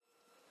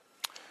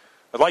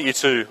I'd like you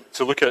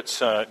to look at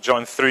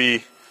John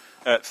 3,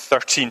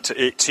 13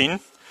 to 18.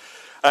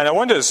 And I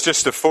want us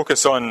just to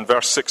focus on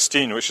verse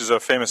 16, which is a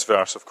famous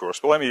verse, of course.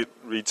 But let me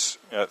read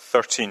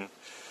 13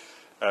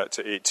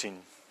 to 18.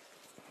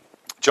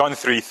 John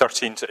 3,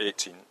 13 to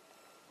 18.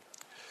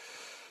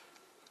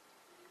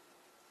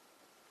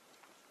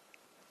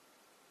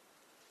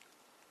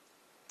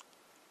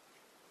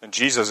 And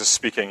Jesus is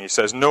speaking. He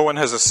says, "No one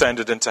has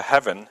ascended into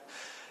heaven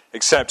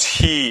except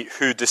he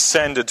who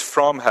descended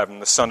from heaven,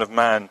 the Son of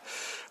Man.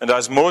 And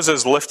as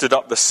Moses lifted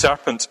up the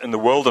serpent in the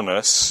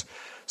wilderness,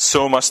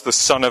 so must the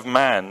Son of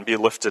Man be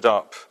lifted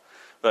up,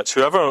 that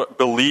whoever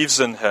believes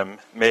in him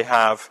may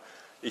have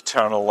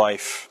eternal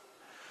life.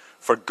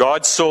 For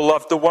God so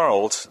loved the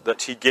world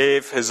that he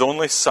gave his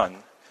only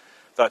Son,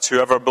 that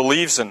whoever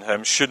believes in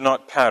him should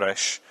not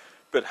perish,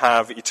 but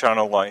have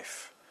eternal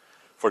life.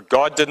 For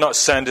God did not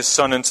send his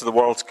Son into the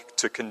world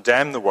to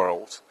condemn the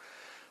world,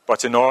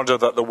 but in order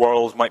that the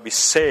world might be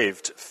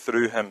saved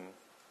through him.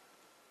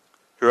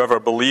 Whoever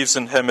believes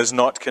in him is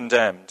not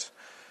condemned,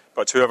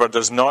 but whoever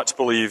does not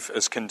believe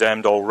is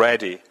condemned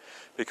already,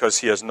 because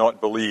he has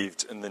not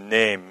believed in the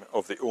name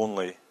of the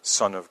only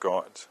Son of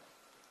God."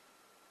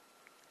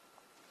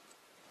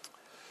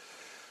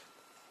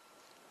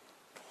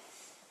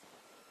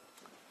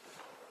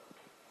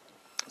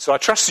 So I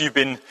trust you've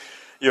been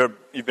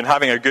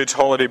having a good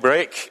holiday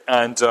break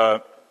and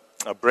a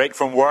break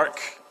from work,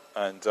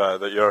 and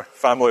that your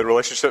family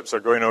relationships are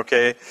going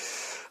okay.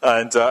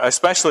 And I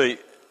especially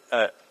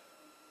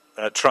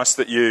trust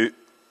that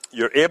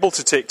you're able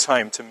to take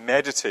time to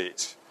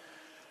meditate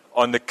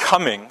on the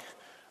coming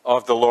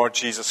of the Lord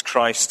Jesus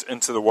Christ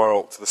into the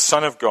world, the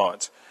Son of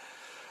God.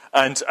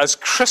 And as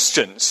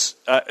Christians,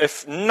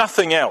 if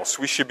nothing else,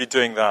 we should be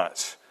doing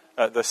that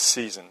this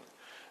season,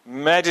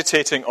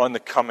 meditating on the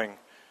coming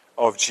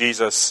of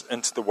Jesus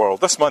into the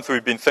world. This month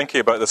we've been thinking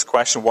about this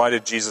question, why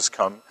did Jesus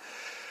come?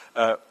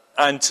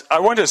 And I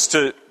want us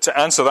to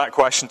answer that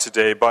question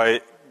today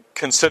by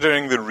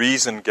considering the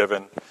reason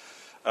given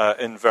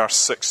in verse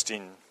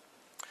 16,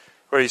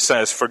 where he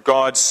says, "For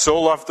God so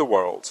loved the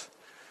world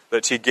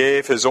that he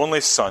gave his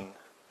only Son,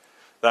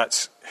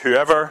 that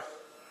whoever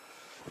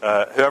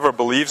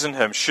believes in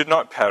him should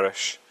not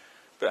perish,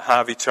 but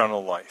have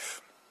eternal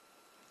life."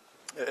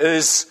 It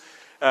is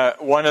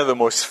one of the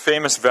most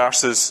famous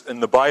verses in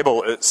the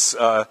Bible.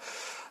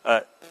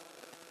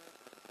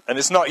 And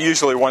it's not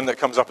usually one that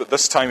comes up at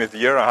this time of the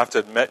year, I have to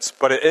admit,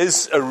 but it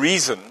is a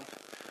reason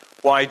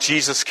why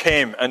Jesus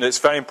came, and it's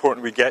very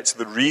important we get to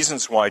the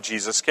reasons why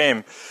Jesus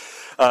came.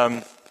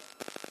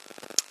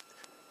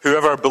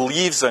 Whoever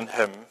believes in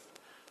him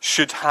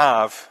should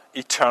have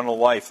eternal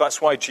life. That's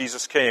why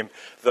Jesus came,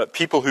 that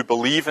people who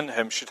believe in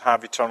him should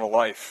have eternal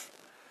life.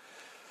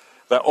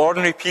 That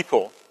ordinary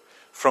people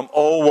from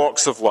all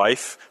walks of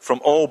life, from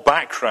all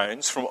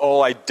backgrounds, from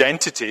all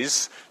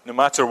identities, no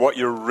matter what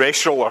your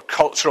racial or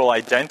cultural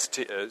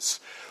identity is,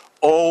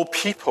 all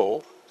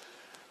people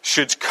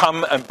should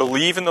come and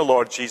believe in the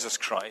Lord Jesus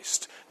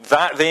Christ,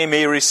 that they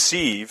may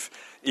receive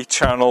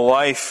eternal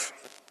life.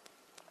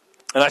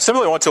 And I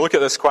simply want to look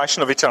at this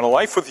question of eternal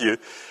life with you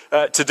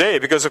today,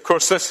 because of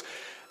course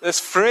this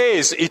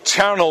phrase,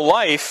 eternal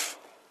life,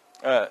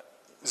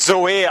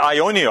 zoe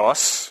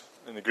aionios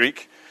in the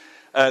Greek,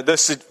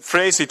 this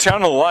phrase,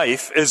 eternal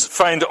life, is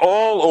found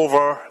all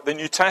over the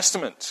New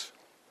Testament.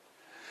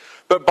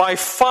 But by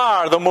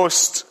far the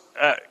most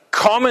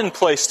common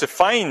place to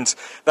find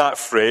that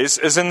phrase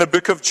is in the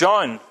book of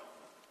John.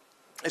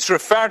 It's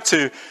referred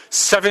to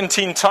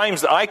 17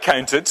 times that I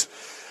counted,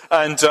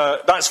 and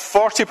that's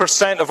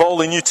 40% of all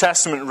the New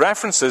Testament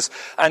references,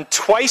 and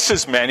twice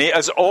as many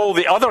as all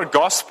the other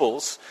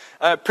Gospels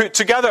put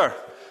together.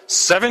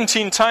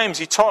 17 times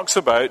he talks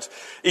about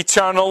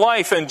eternal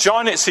life. And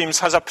John, it seems,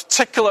 has a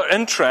particular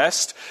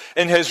interest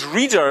in his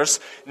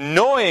readers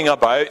knowing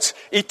about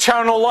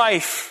eternal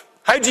life.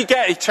 How do you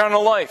get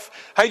eternal life?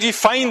 How do you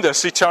find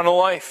this eternal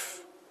life?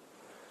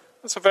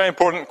 That's a very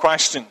important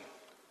question.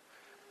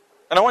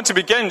 And I want to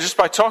begin just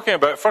by talking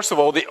about, first of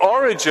all, the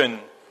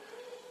origin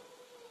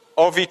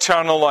of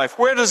eternal life.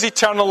 Where does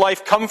eternal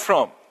life come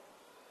from?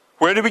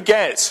 Where do we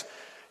get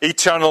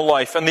eternal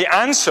life? And the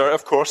answer,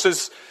 of course,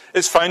 is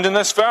found in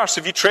this verse.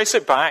 If you trace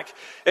it back,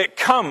 it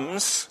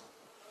comes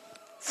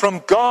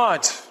from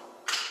God.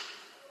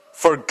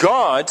 For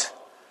God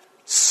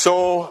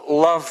so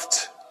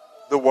loved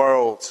the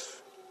world.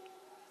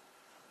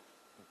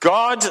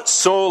 God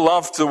so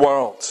loved the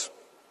world.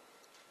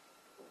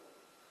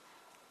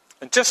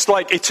 And just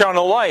like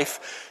eternal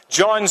life,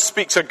 John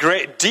speaks a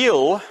great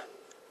deal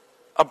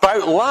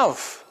about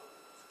love.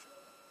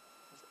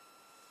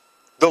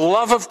 The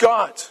love of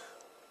God.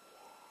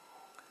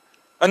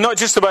 And not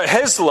just about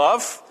his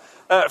love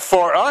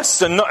for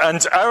us and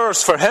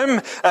ours for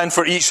him and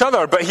for each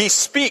other, but he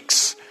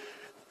speaks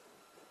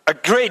a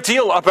great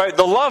deal about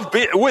the love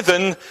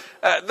within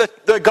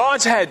the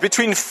Godhead,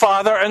 between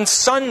Father and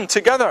Son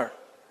together.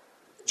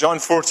 John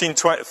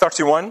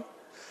 14:31,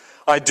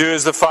 "I do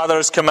as the Father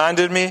has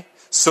commanded me,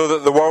 so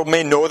that the world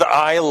may know that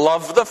I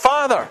love the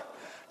Father."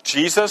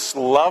 Jesus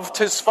loved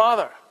his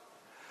Father.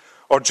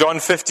 Or John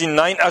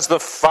 15:9, as the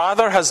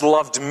Father has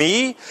loved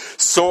me,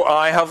 so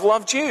I have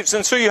loved you.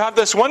 And so you have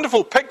this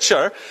wonderful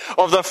picture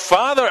of the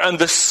Father and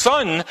the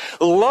Son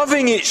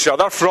loving each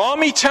other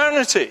from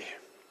eternity.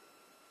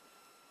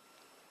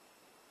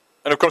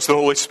 And of course the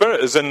Holy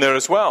Spirit is in there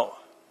as well.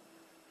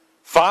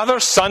 Father,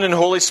 Son, and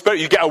Holy Spirit.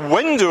 You get a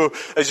window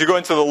as you go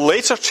into the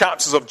later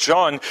chapters of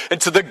John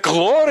into the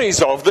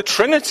glories of the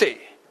Trinity.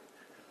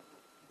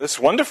 This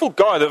wonderful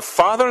God that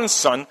Father and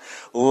Son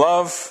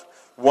love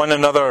one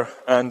another,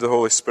 and the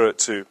Holy Spirit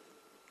too.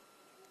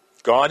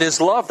 God is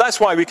love.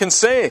 That's why we can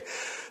say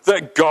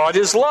that God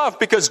is love,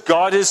 because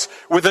God is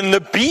within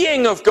the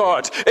being of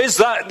God. Is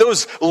that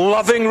those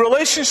loving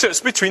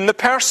relationships between the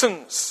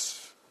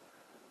persons?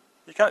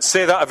 You can't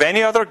say that of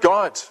any other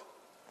God,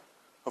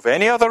 of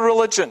any other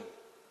religion.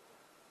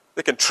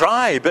 They can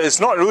try, but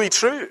it's not really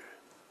true.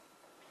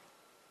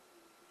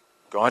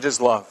 God is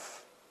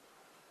love.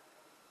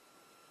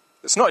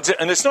 It's not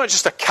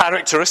just a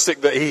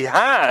characteristic that he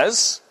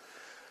has.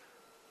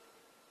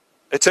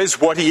 It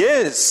is what he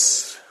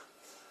is.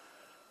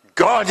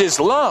 God is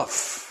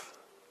love.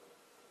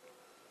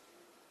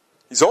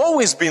 He's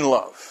always been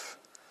love,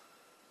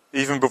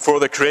 even before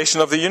the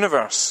creation of the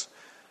universe,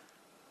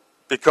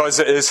 because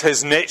it is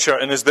his nature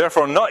and is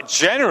therefore not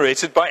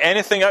generated by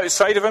anything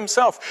outside of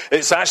himself.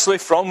 It's actually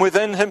from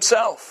within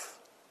himself.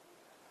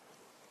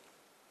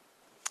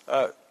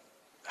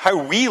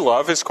 How we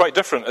love is quite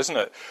different, isn't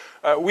it?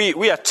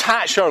 We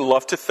attach our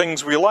love to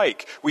things we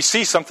like. We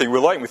see something we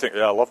like and we think,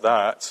 yeah, I love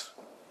that.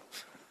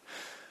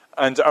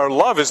 And our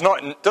love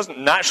doesn't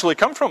naturally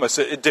come from us.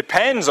 It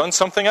depends on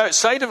something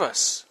outside of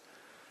us.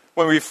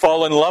 When we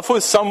fall in love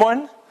with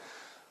someone,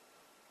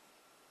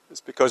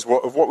 it's because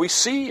of what we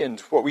see and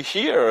what we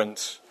hear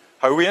and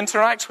how we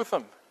interact with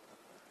them.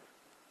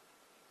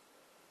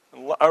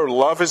 Our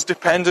love is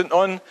dependent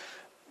on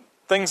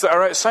things that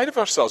are outside of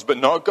ourselves, but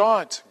not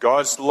God.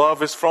 God's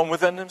love is from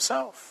within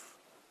himself.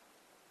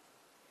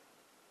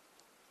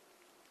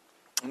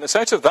 And it's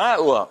out of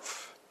that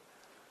love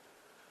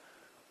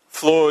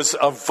flows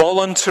a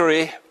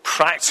voluntary,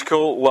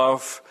 practical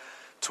love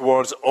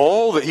towards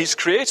all that he's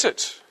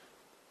created.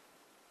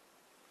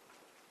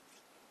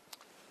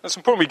 It's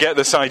important we get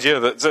this idea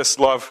that this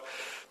love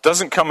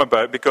doesn't come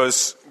about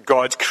because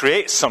God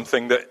creates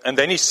something and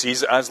then he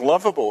sees it as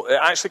lovable. It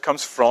actually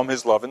comes from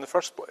his love in the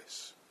first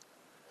place.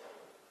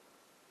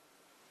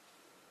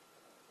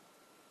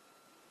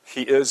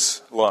 He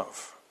is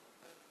love.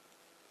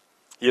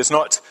 He is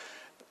not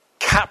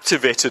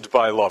captivated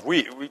by love.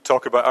 We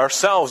talk about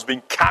ourselves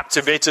being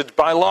captivated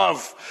by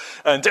love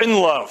and in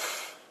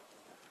love.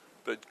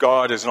 But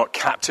God is not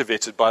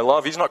captivated by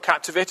love. He's not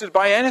captivated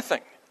by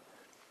anything.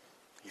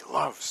 He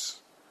loves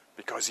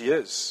because he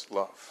is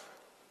love.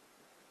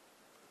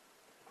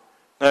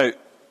 Now,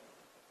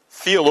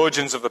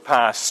 theologians of the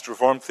past,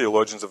 Reformed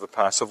theologians of the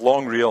past, have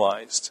long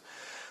realized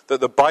that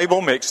the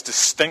Bible makes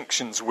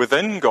distinctions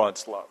within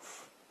God's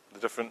love, the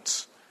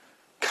different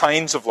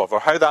kinds of love, or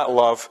how that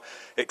love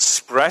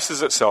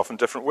expresses itself in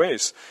different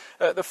ways.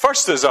 The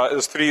first is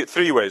there's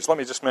three ways. Let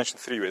me just mention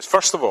 3 ways.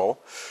 First of all,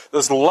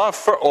 there's love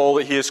for all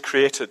that he has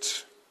created.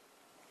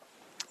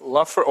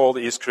 Love for all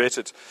that he has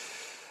created.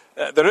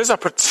 There is a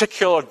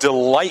particular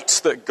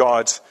delight that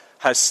God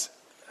has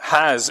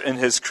in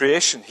his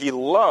creation. He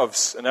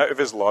loves, and out of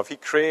his love, he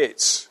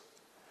creates.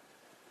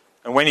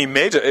 And when he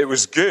made it, it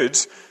was good.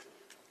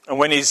 And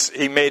when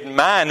he made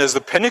man as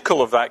the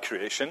pinnacle of that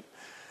creation,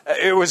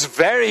 it was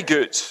very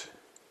good.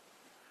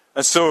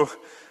 And so,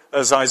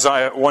 as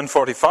Isaiah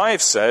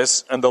 1:45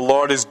 says, and the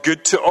Lord is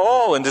good to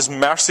all, and his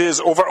mercy is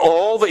over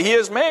all that he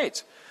has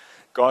made.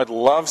 God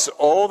loves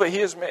all that he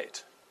has made.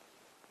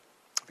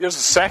 Here's a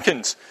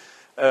second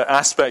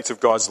aspect of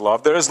God's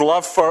love. There is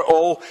love for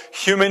all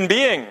human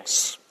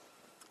beings,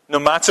 no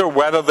matter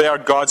whether they are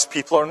God's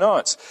people or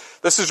not.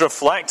 This is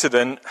reflected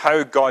in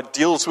how God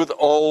deals with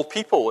all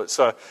people. It's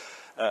a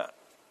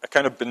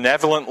kind of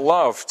benevolent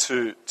love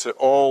to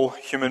all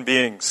human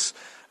beings.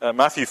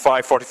 Matthew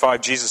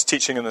 5:45, Jesus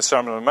teaching in the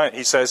Sermon on the Mount,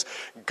 he says,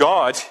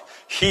 God,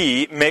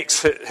 he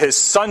makes his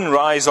sun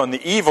rise on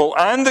the evil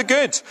and the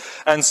good,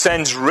 and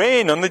sends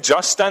rain on the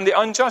just and the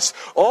unjust.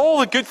 All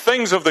the good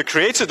things of the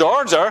created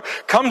order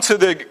come to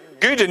the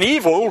good and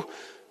evil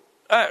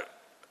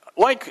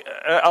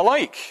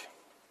alike.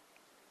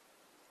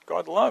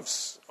 God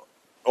loves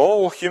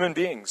all human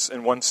beings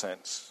in one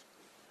sense.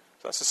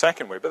 So that's the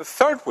second way. But the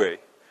third way,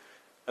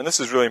 and this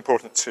is really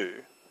important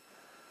too,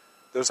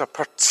 there's a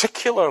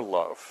particular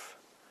love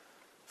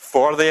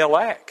for the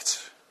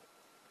elect,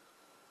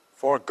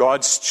 for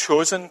God's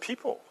chosen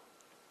people,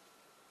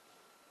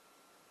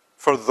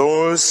 for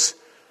those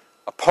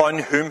upon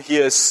whom he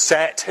has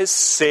set his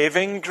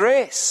saving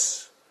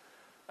grace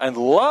and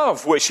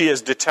love, which he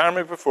has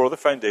determined before the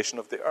foundation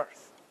of the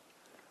earth.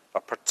 A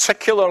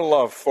particular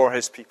love for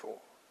his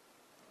people.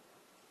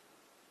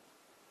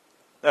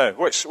 Now,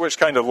 which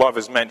kind of love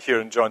is meant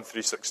here in John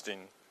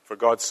 3:16? For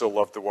God so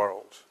loved the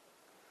world.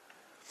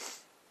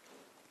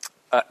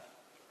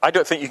 I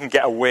don't think you can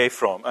get away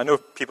from, I know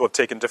people have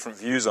taken different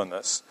views on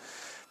this,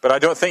 But I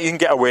don't think you can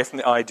get away from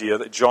the idea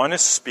that John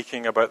is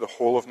speaking about the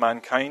whole of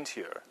mankind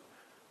here.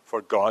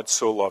 For God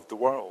so loved the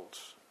world.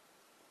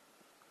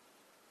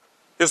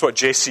 Here's what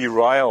J.C.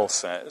 Ryle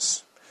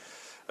says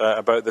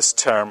about this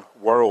term,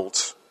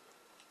 world.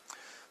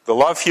 The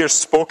love here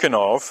spoken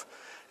of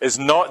is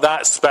not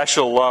that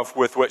special love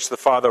with which the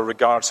Father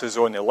regards his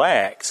own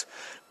elect,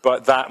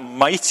 but that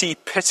mighty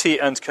pity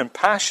and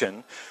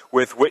compassion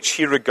with which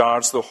he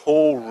regards the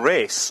whole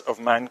race of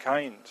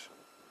mankind.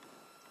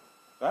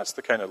 That's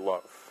the kind of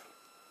love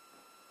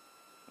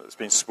that's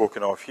been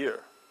spoken of here.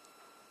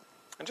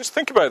 And just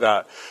think about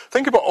that.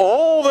 Think about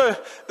all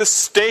the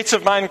state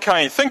of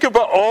mankind. Think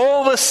about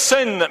all the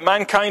sin that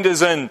mankind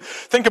is in.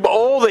 Think about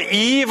all the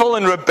evil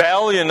and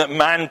rebellion that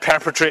man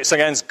perpetrates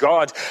against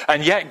God.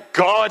 And yet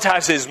God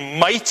has his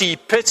mighty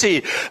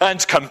pity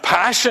and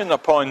compassion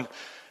upon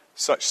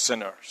such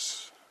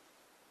sinners.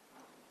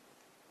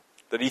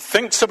 That he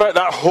thinks about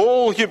that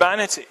whole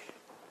humanity.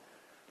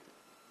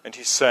 And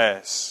he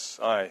says,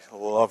 I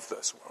love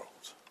this world.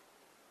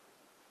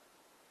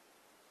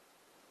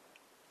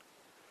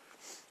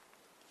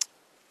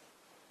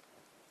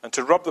 And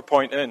to rub the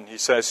point in, he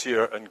says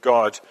here, and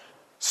God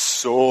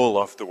so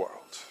loved the world.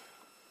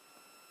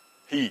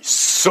 He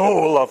so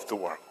loved the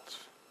world.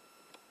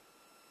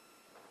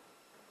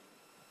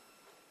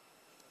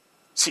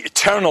 See,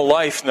 eternal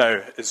life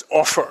now is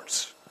offered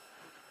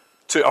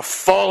to a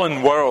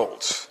fallen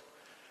world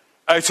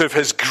out of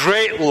his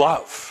great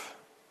love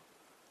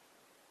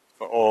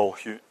for all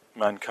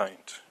mankind.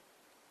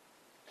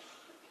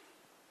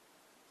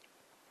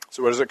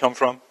 So where does it come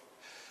from?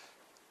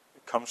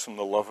 It comes from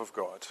the love of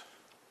God.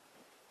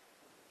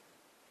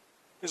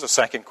 Here's a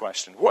second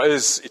question. What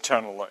is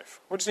eternal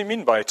life? What does he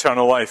mean by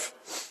eternal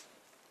life?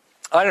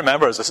 I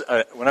remember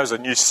when I was a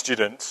new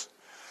student,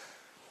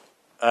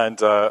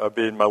 and I'd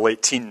be in my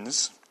late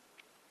teens,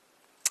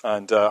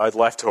 and I'd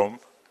left home,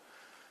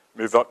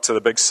 moved up to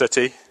the big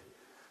city.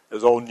 It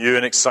was all new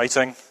and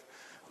exciting,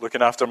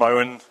 looking after my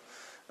own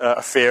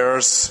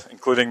affairs,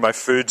 including my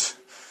food,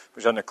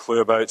 which I hadn't a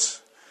clue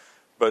about.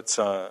 But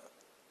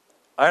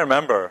I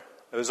remember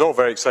it was all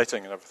very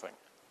exciting and everything.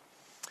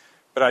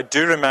 But I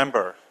do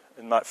remember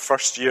in that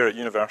first year at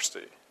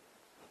university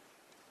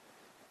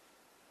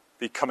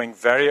becoming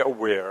very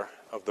aware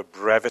of the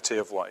brevity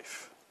of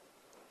life.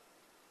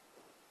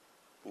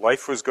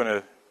 Life was going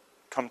to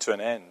come to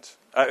an end.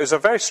 It was a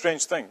very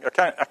strange thing. I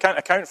can't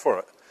account for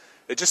it.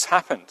 It just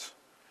happened.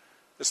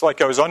 It's like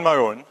I was on my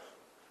own,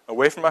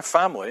 away from my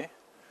family,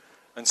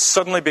 and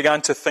suddenly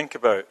began to think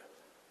about,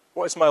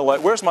 what is my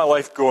life? Where's my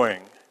life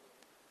going?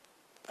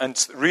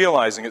 And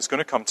realizing it's going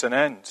to come to an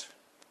end.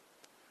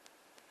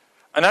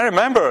 And I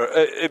remember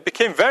it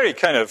became very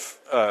kind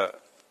of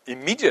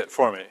immediate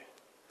for me.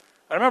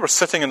 I remember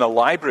sitting in the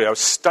library, I was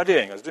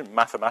studying, I was doing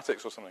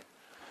mathematics or something.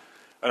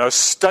 And I was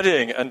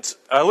studying, and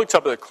I looked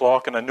up at the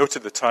clock, and I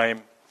noted the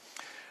time.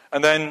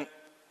 And then,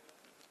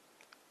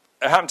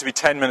 it happened to be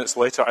 10 minutes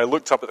later, I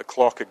looked up at the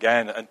clock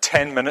again, and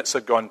 10 minutes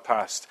had gone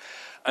past.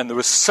 And there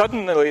was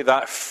suddenly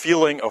that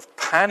feeling of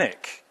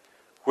panic.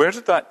 Where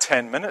did that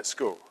 10 minutes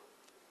go?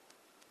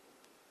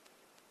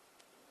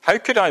 How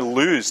could I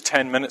lose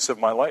 10 minutes of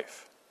my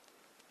life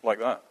like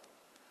that?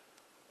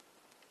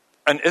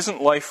 And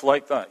isn't life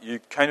like that? You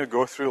kind of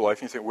go through life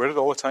and you think, where did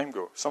all the time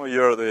go? Some of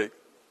you are at the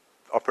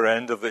upper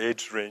end of the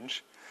age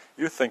range.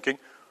 You're thinking,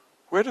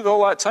 where did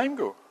all that time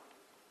go?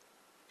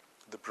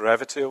 The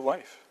brevity of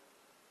life.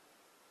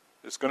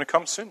 It's going to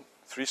come soon.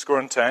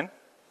 70,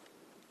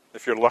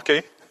 if you're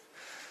lucky.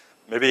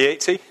 Maybe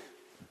 80.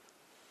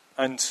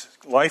 And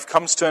life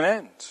comes to an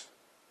end.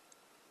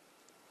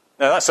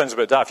 Now, that sounds a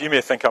bit daft. You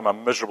may think I'm a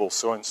miserable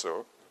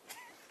so-and-so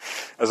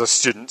as a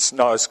student.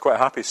 No, I was quite a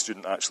happy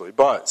student, actually.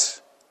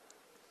 But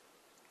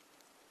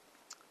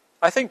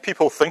I think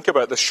people think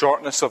about the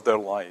shortness of their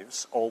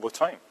lives all the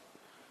time.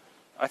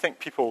 I think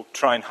people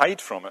try and hide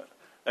from it,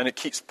 and it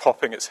keeps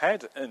popping its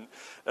head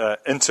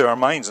into our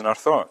minds and our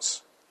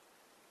thoughts.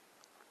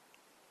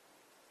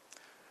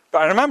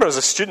 But I remember as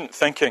a student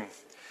thinking,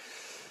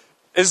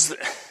 is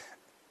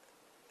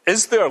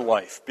there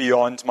life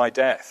beyond my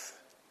death?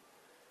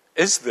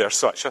 Is there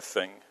such a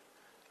thing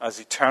as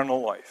eternal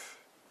life?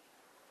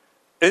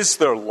 Is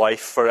there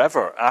life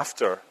forever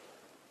after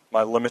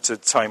my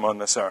limited time on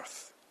this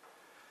earth?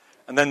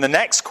 And then the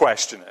next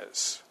question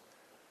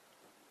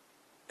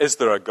is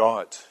there a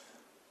God?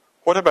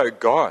 What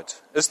about God?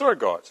 Is there a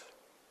God?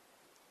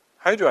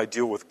 How do I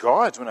deal with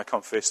God when I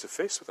come face to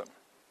face with him?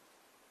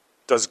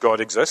 Does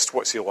God exist?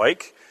 What's he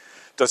like?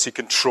 Does he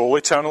control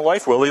eternal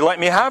life? Will he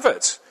let me have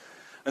it?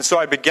 And so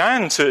I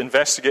began to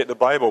investigate the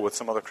Bible with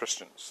some other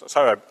Christians. That's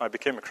how I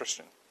became a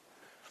Christian.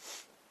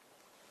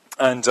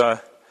 And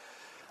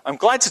I'm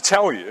glad to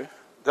tell you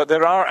that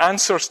there are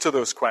answers to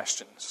those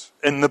questions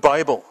in the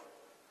Bible.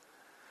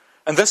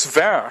 And this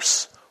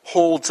verse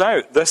holds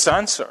out this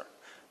answer.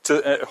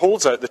 It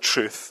holds out the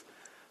truth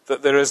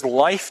that there is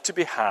life to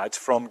be had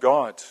from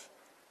God.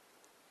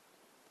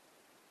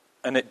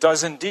 And it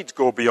does indeed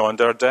go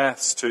beyond our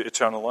deaths to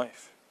eternal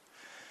life.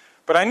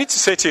 But I need to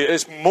say to you,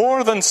 it's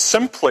more than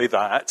simply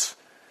that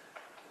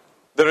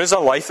there is a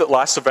life that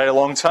lasts a very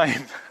long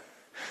time.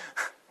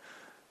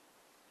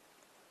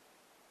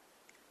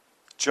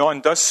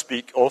 John does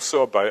speak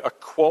also about a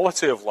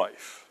quality of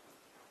life.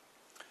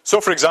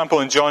 So, for example,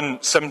 in John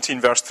 17,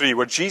 verse 3,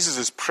 where Jesus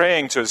is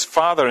praying to his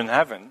Father in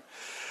heaven,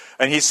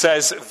 and he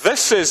says,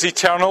 this is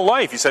eternal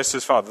life. He says to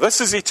his Father,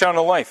 this is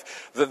eternal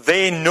life, that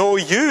they know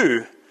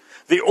you,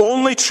 the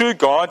only true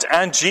God,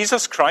 and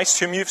Jesus Christ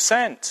whom you've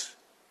sent.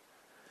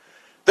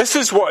 This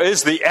is what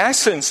is the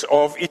essence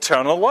of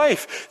eternal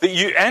life, that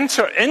you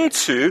enter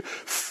into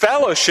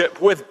fellowship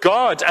with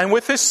God and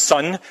with his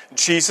Son,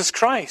 Jesus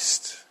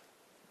Christ.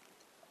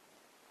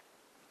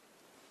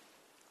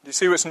 Do you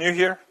see what's new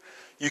here?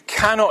 You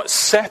cannot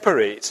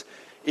separate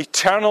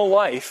eternal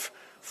life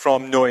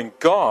from knowing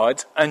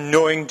God and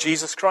knowing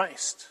Jesus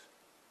Christ.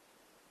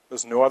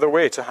 There's no other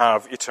way to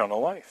have eternal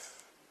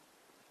life.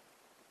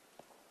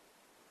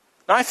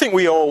 Now, I think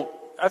we all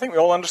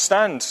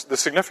understand the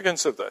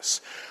significance of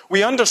this.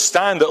 We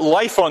understand that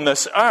life on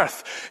this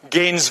earth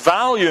gains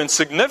value and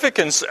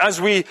significance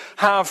as we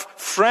have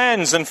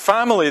friends and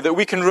family that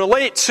we can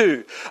relate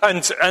to.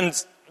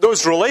 And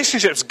those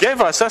relationships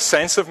give us a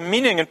sense of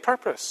meaning and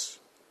purpose.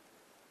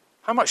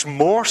 How much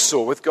more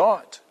so with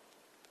God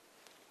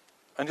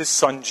and his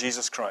Son,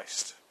 Jesus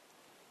Christ.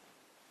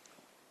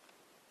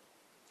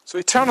 So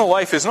eternal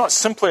life is not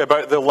simply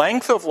about the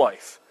length of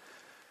life.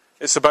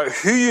 It's about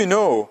who you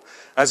know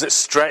as it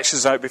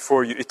stretches out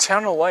before you.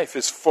 Eternal life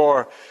is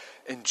for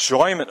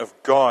enjoyment of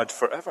God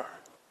forever.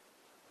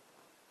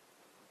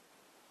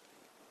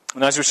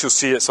 And as we shall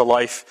see, it's a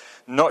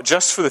life not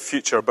just for the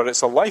future, but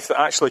it's a life that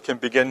actually can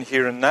begin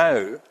here and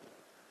now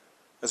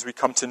as we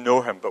come to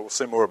know him. But we'll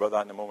say more about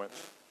that in a moment.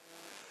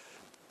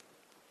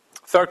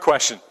 Third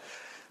question.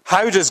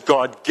 How does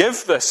God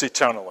give this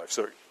eternal life?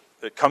 So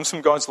it comes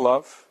from God's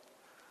love.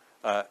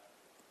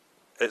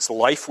 It's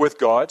life with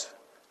God.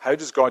 How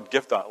does God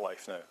give that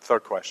life now?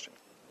 Third question.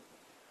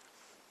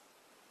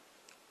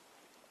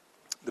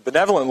 The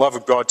benevolent love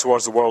of God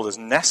towards the world is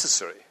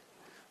necessary,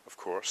 of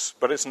course,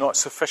 but it's not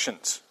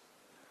sufficient.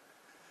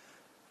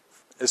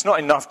 It's not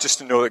enough just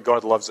to know that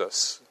God loves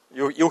us.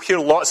 You'll hear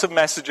lots of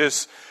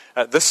messages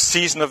at this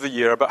season of the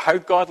year about how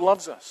God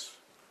loves us,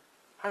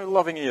 how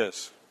loving he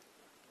is.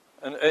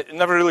 And it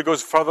never really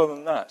goes further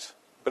than that.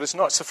 But it's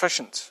not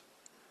sufficient.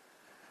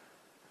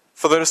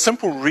 For the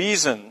simple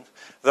reason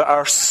that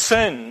our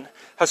sin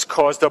has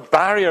caused a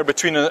barrier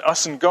between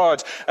us and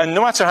God. And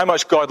no matter how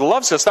much God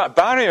loves us, that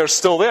barrier is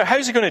still there. How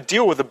is he going to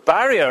deal with the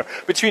barrier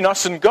between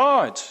us and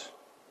God?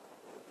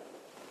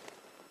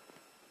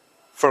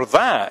 For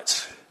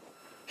that,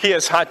 he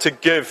has had to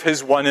give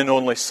his one and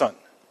only Son.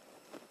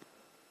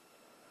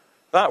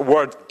 That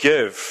word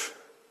give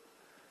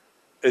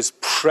is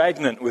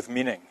pregnant with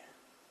meaning.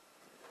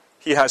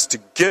 He has to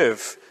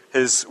give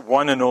his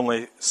one and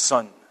only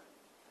Son.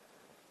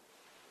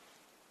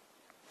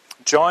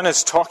 John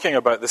is talking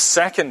about the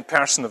second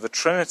person of the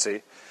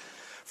Trinity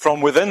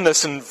from within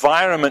this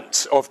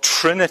environment of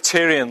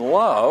Trinitarian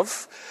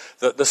love,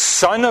 that the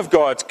Son of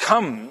God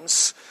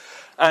comes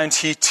and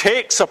he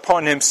takes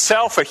upon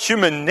himself a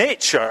human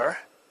nature.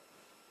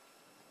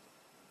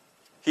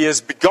 He is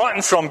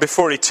begotten from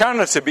before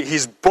eternity, but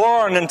he's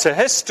born into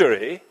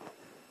history.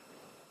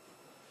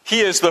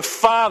 He is the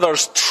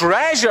Father's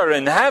treasure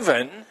in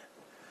heaven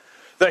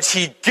that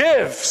he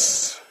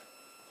gives.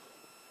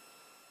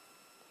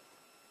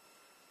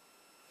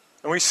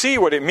 And we see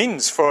what it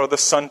means for the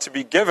Son to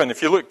be given.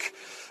 If you look,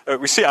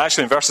 we see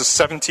actually in verses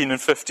 17 and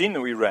 15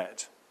 that we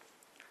read.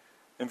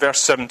 In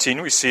verse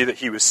 17 we see that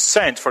he was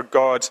sent, for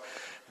God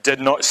did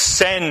not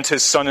send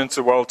his Son into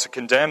the world to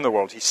condemn the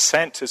world. He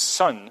sent his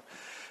Son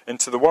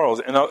into the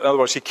world. In other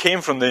words, he came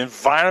from the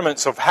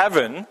environments of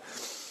heaven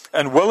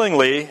and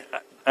willingly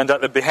and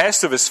at the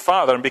behest of his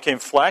Father and became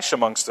flesh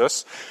amongst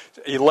us.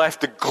 He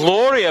left the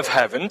glory of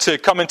heaven to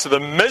come into the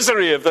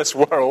misery of this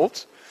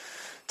world,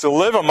 to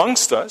live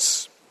amongst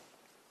us,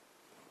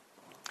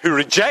 who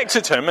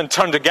rejected him and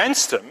turned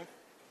against him.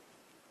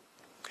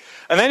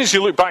 And then as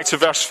you look back to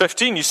verse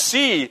 15, you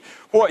see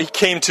what he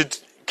came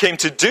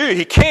to do.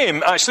 He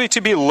came actually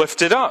to be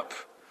lifted up.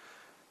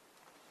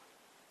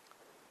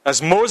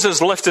 As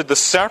Moses lifted the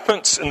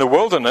serpents in the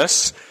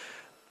wilderness,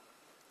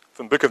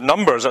 from the book of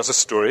Numbers as a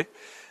story,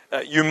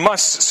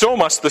 so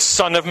must the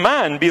Son of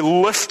Man be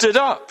lifted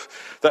up,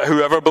 that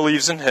whoever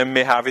believes in him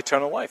may have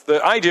eternal life.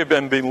 The idea of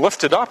him being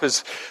lifted up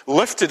is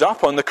lifted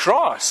up on the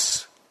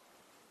cross.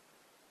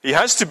 He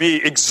has to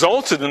be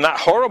exalted in that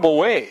horrible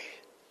way,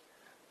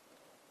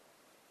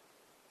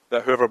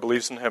 that whoever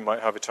believes in him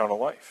might have eternal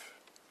life.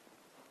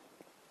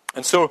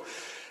 And so,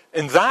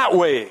 in that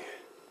way,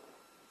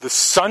 the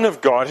Son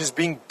of God is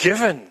being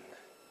given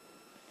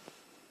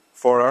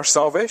for our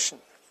salvation.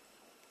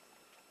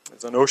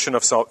 There's a notion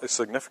of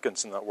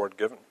significance in that word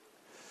given.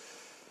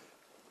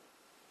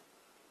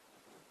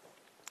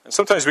 And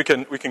sometimes we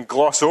can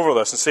gloss over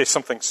this and say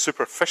something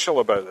superficial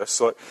about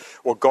this. Like,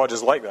 well, God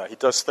is like that. He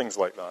does things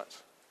like that.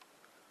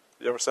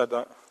 You ever said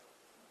that?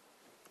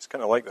 It's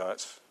kind of like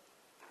that.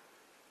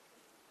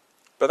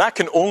 But that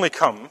can only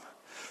come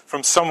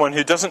from someone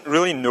who doesn't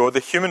really know the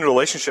human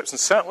relationships and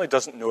certainly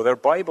doesn't know their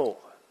Bible.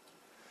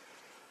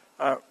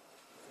 Let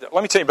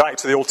me take you back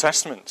to the Old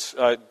Testament.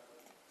 Have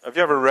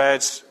you ever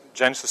read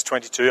Genesis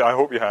 22? I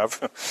hope you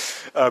have.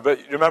 But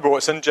you remember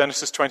what's in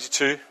Genesis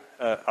 22?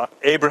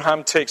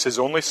 Abraham takes his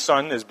only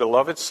son, his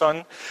beloved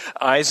son,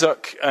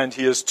 Isaac, and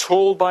he is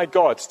told by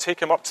God to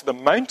take him up to the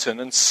mountain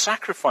and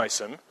sacrifice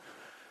him.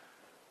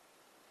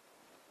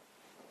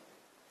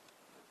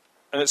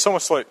 And it's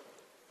almost like,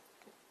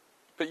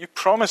 but you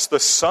promised the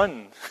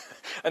son,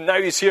 and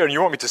now he's here, and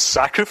you want me to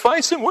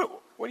sacrifice him?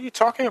 What are you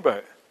talking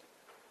about?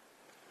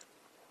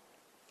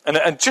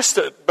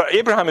 But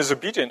Abraham is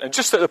obedient, and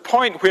just at the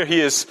point where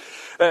he is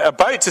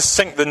about to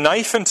sink the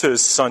knife into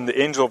his son, the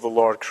angel of the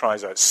Lord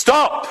cries out,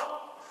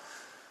 "Stop!"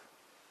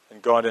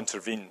 And God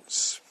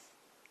intervenes.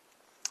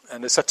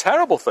 And it's a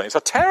terrible thing. It's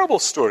a terrible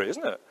story,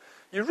 isn't it?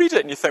 You read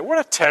it and you think, what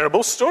a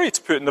terrible story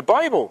to put in the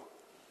Bible.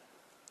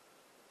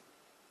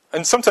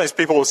 And sometimes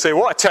people will say,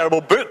 what a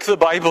terrible book the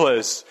Bible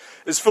is.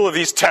 It's full of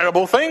these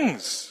terrible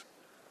things.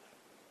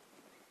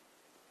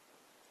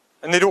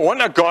 And they don't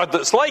want a God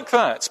that's like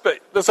that. But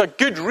there's a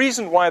good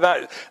reason why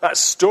that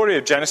story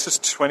of Genesis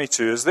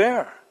 22 is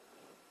there.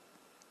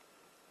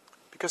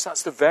 Because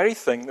that's the very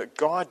thing that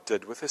God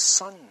did with his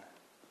son.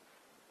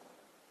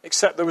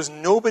 Except there was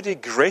nobody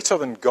greater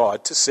than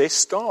God to say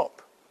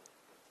stop.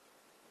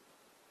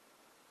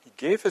 He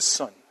gave his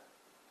son.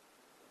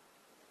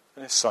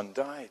 And his son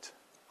died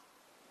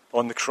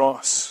on the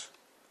cross.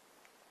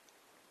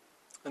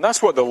 And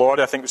that's what the Lord,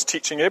 I think, was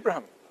teaching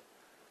Abraham.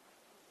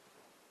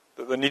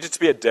 That there needed to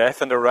be a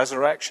death and a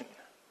resurrection.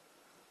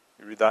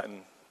 You read that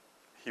in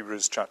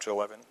Hebrews chapter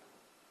 11.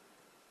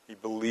 He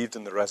believed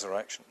in the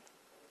resurrection.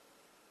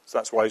 So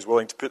that's why he's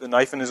willing to put the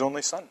knife in his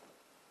only son.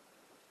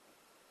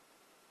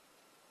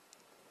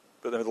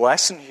 But the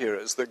lesson here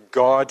is that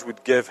God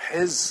would give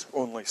his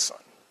only son.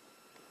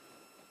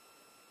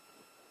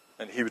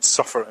 And he would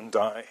suffer and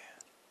die.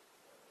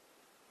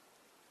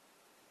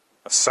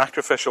 A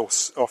sacrificial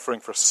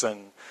offering for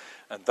sin.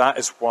 And that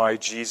is why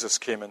Jesus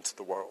came into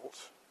the world.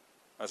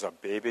 As a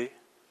baby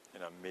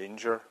in a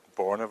manger,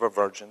 born of a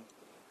virgin,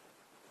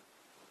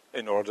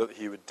 in order that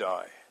he would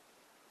die.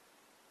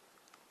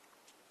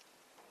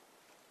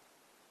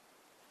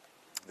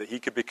 That he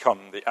could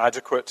become the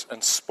adequate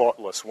and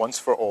spotless, once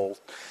for all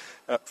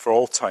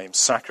time,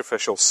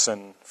 sacrificial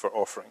sin for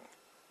offering.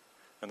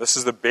 And this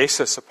is the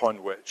basis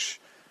upon which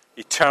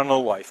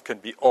eternal life can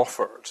be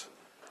offered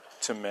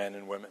to men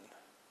and women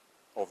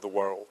of the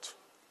world.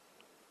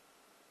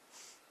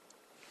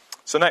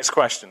 So next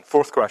question,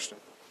 fourth question.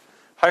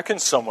 How can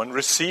someone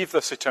receive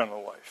this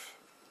eternal life?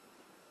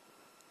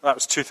 That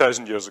was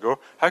 2,000 years ago.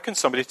 How can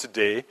somebody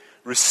today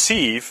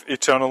receive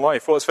eternal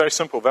life? Well, it's very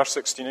simple. Verse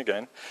 16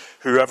 again.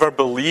 Whoever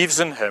believes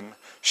in him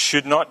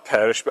should not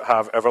perish but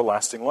have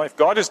everlasting life.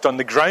 God has done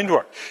the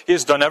groundwork. He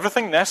has done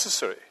everything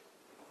necessary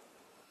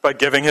by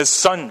giving his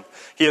son.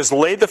 He has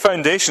laid the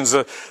foundations.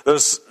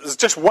 There's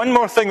just one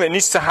more thing that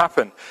needs to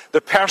happen. The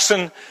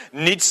person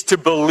needs to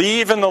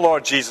believe in the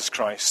Lord Jesus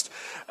Christ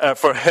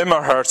for him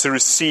or her to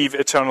receive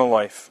eternal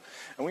life.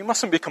 And we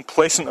mustn't be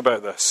complacent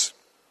about this.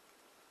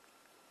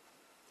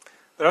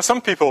 There are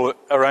some people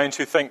around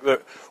who think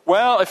that,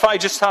 well, if I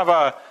just have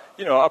a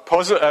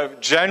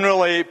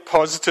generally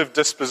positive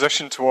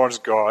disposition towards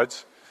God,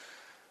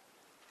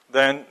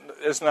 then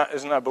isn't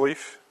that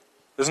belief?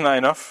 Isn't that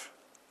enough?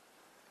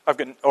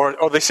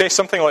 Or they say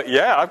something like,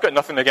 yeah, I've got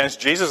nothing against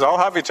Jesus, I'll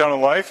have eternal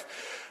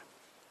life.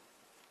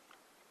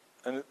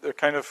 And they're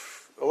kind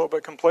of a little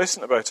bit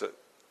complacent about it.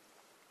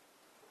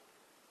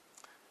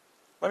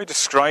 Let me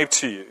describe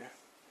to you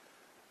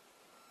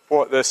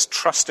what this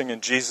trusting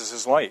in Jesus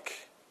is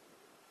like.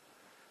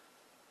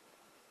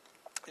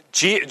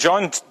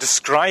 John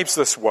describes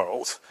this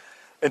world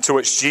into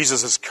which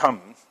Jesus has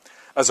come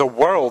as a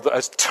world that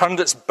has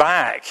turned its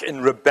back in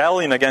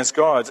rebellion against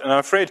God. And I'm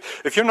afraid,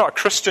 if you're not a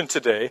Christian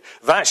today,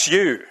 that's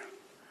you.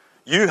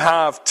 You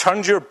have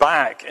turned your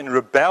back in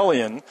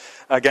rebellion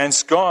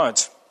against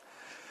God.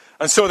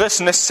 And so this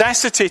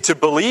necessity to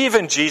believe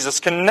in Jesus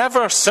can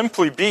never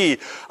simply be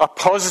a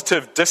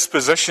positive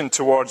disposition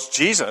towards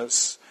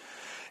Jesus.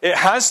 It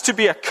has to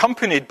be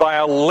accompanied by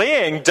a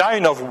laying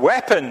down of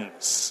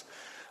weapons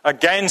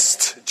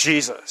against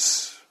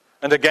Jesus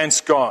and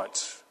against God.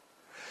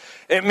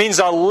 It means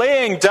a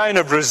laying down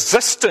of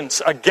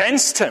resistance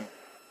against him.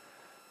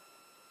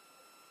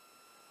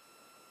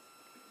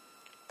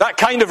 That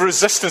kind of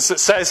resistance that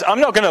says, I'm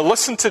not going to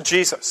listen to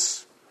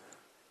Jesus.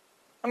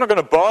 I'm not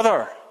going to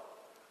bother.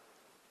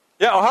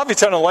 Yeah, I'll have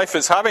eternal life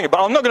it's having it, but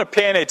I'm not going to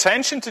pay any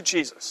attention to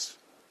Jesus.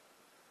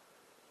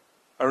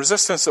 A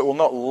resistance that will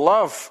not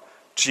love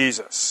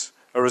Jesus.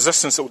 A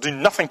resistance that will do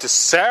nothing to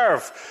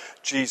serve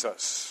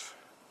Jesus.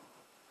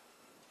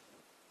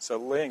 It's a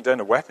laying down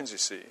of weapons, you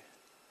see,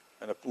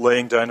 and a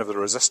laying down of the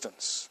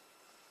resistance.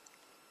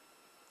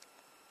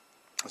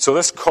 So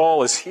this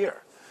call is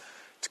here.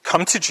 To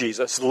come to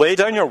Jesus, lay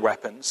down your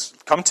weapons,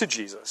 come to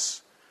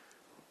Jesus,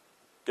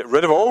 get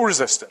rid of all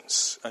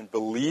resistance, and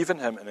believe in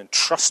him and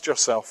entrust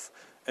yourself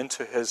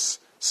into his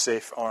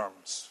safe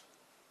arms.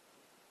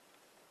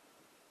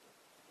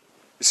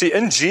 You see,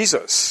 in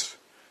Jesus,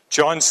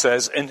 John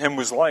says, in him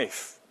was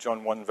life.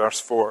 John 1,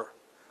 verse 4.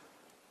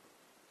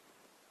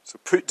 So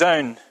put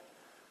down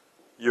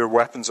your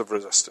weapons of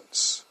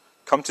resistance.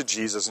 Come to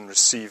Jesus and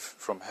receive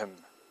from him.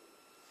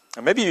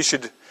 And maybe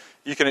the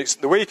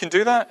way you can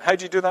do that, how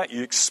do you do that?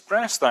 You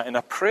express that in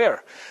a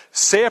prayer.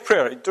 Say a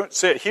prayer. Don't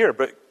say it here,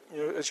 but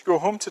as you go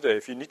home today,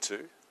 if you need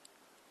to,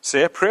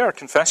 say a prayer.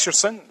 Confess your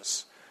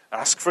sins.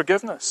 Ask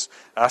forgiveness.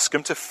 Ask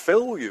him to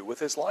fill you with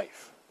his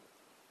life.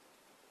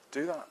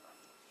 Do that.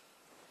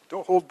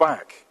 Don't hold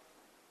back.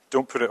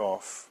 Don't put it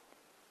off.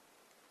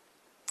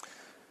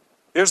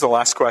 Here's the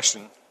last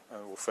question,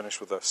 and we'll finish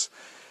with this.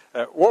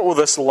 What will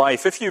this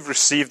life, if you've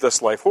received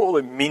this life, what will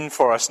it mean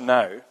for us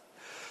now?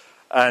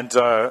 And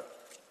I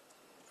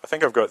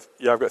think I've got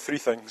three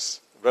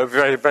things.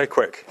 Very, very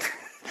quick.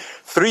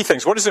 Three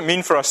things. What does it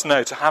mean for us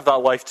now to have that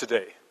life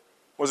today?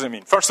 What does it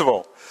mean? First of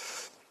all,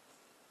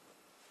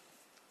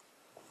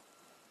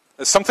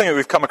 it's something that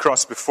we've come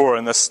across before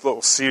in this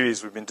little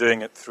series we've been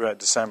doing it throughout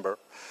December.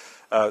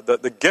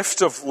 That the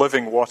gift of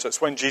living water,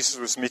 it's when Jesus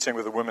was meeting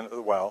with a woman at the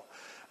well,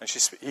 and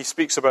he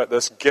speaks about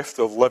this gift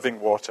of living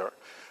water.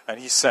 And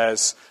he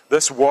says,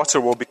 this water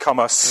will become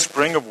a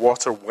spring of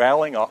water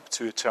welling up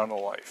to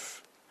eternal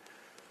life.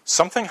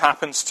 Something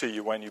happens to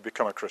you when you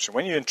become a Christian.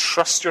 When you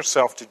entrust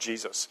yourself to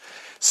Jesus,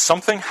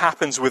 something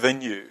happens within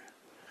you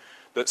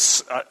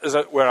that's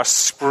where a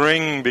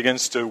spring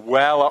begins to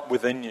well up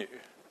within you.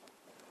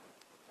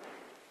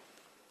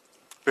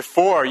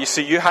 Before, you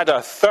see, you had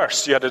a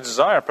thirst, you had a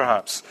desire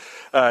perhaps.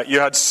 You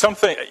had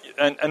something,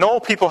 and all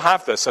people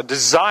have this, a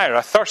desire,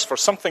 a thirst for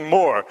something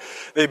more.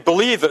 They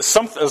believe that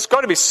there's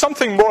got to be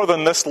something more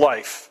than this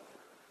life,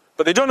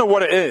 but they don't know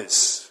what it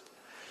is.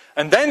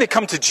 And then they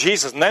come to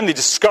Jesus, and then they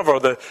discover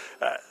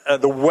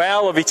the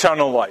well of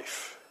eternal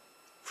life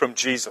from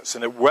Jesus,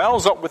 and it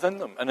wells up within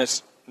them,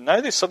 and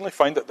now they suddenly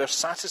find that they're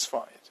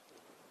satisfied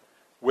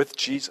with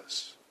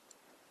Jesus.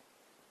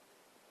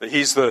 That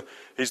he's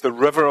the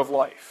river of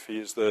life. He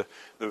is the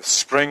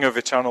spring of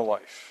eternal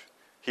life.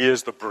 He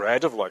is the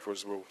bread of life,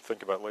 as we'll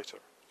think about later.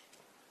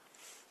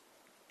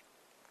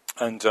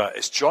 And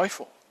it's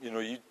joyful.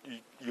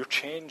 You're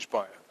changed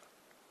by it.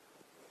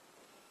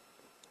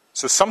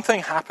 So something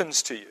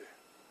happens to you.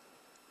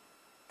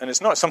 And it's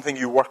not something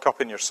you work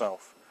up in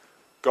yourself.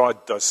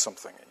 God does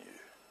something in you.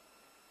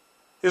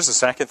 Here's the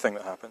second thing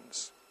that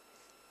happens.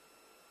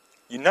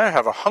 You now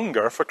have a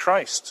hunger for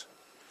Christ.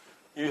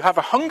 You have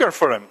a hunger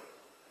for him.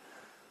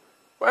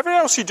 Whatever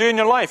else you do in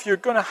your life, you're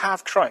going to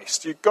have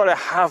Christ. You've got to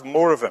have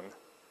more of him.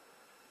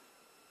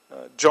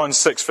 John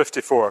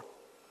 6:54.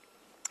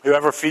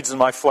 Whoever feeds on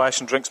my flesh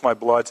and drinks my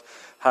blood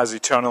has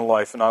eternal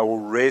life, and I will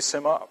raise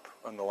him up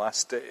on the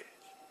last day.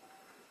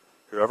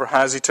 Whoever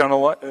has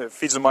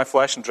feeds on my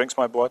flesh and drinks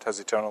my blood has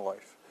eternal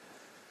life.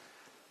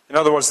 In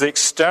other words, the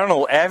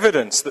external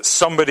evidence that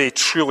somebody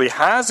truly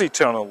has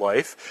eternal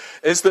life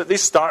is that they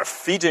start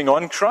feeding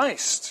on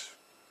Christ.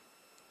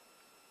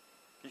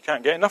 You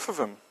can't get enough of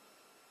him.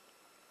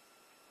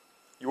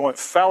 You want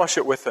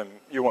fellowship with him.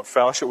 You want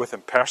fellowship with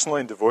him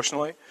personally and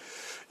devotionally.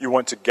 You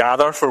want to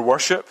gather for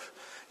worship.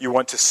 You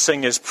want to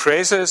sing his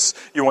praises.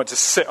 You want to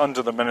sit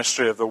under the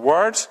ministry of the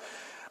word.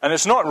 And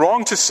it's not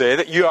wrong to say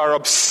that you are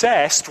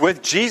obsessed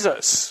with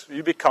Jesus.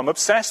 You become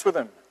obsessed with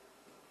him.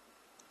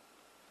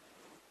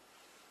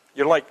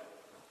 You're like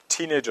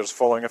teenagers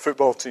following a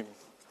football team.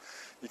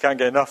 You can't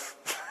get enough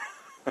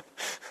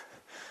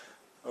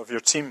of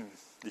your team.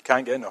 You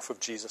can't get enough of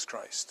Jesus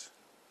Christ.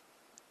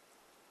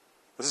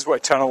 This is what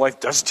eternal life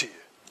does to you.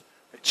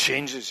 It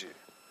changes you.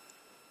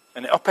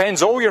 And it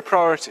upends all your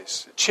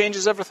priorities. It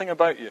changes everything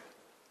about you.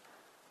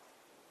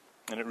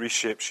 And it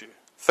reshapes you.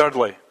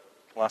 Thirdly,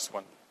 last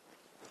one.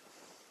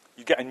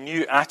 You get a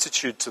new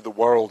attitude to the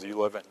world you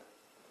live in.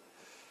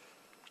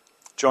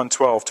 John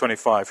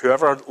 12:25.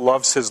 Whoever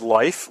loves his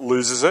life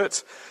loses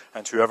it,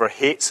 and whoever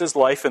hates his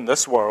life in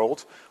this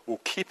world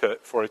will keep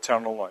it for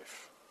eternal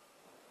life.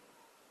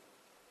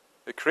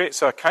 It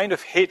creates a kind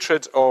of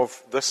hatred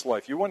of this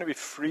life. You want to be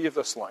free of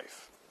this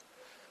life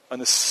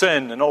and the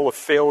sin and all the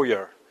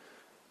failure.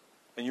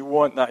 And you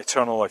want that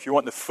eternal life. You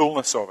want the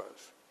fullness of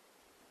it.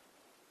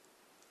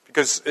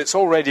 Because it's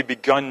already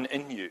begun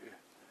in you.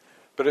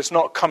 But it's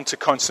not come to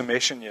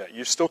consummation yet.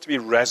 You're still to be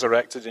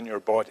resurrected in your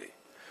body.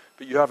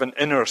 But you have an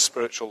inner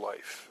spiritual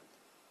life.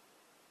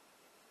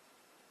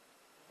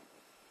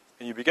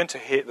 And you begin to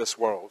hate this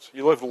world.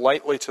 You live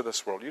lightly to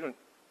this world. You don't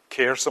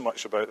care so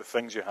much about the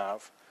things you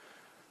have.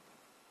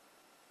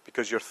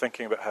 Because you're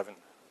thinking about heaven.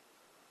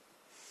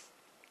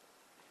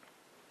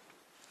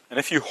 And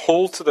if you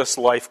hold to this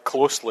life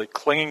closely,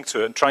 clinging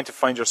to it and trying to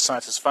find your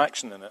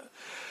satisfaction in it,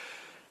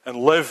 and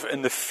live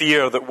in the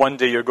fear that one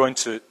day you're going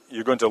to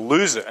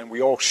lose it, and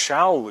we all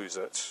shall lose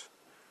it,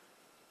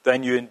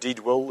 then you indeed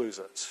will lose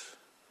it.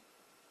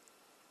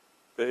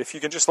 But if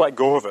you can just let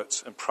go of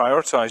it and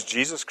prioritize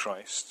Jesus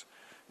Christ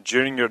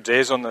during your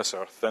days on this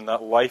earth, then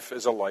that life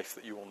is a life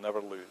that you will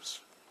never lose.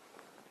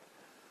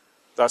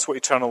 That's what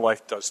eternal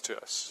life does to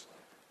us.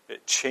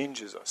 It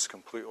changes us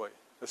completely.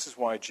 This is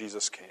why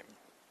Jesus came.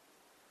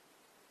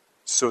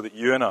 so that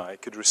you and I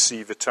could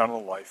receive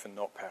eternal life and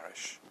not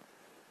perish.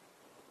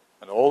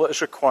 And all that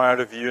is required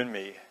of you and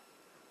me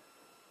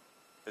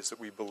is that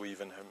we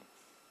believe in him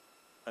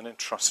and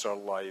entrust our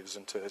lives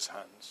into his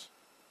hands.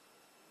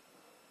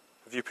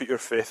 Have you put your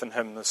faith in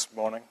him this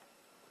morning?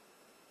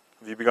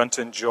 Have you begun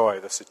to enjoy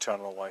this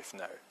eternal life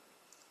now?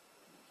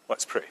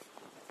 Let's pray.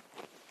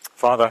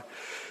 Father,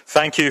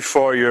 thank you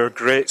for your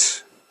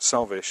great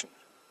salvation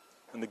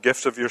and the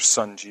gift of your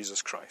Son,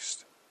 Jesus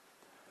Christ.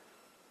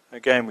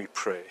 Again, we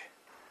pray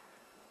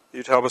that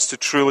you'd help us to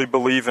truly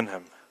believe in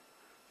him,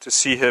 to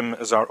see him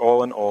as our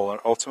all in all,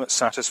 our ultimate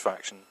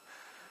satisfaction,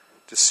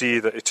 to see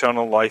that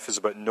eternal life is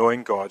about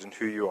knowing God and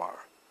who you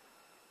are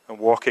and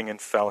walking in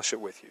fellowship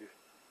with you.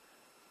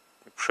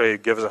 We pray,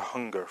 give us a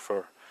hunger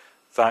for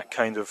that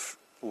kind of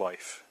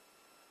life.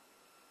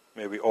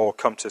 May we all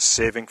come to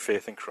saving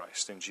faith in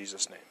Christ. In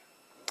Jesus' name,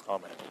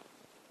 amen.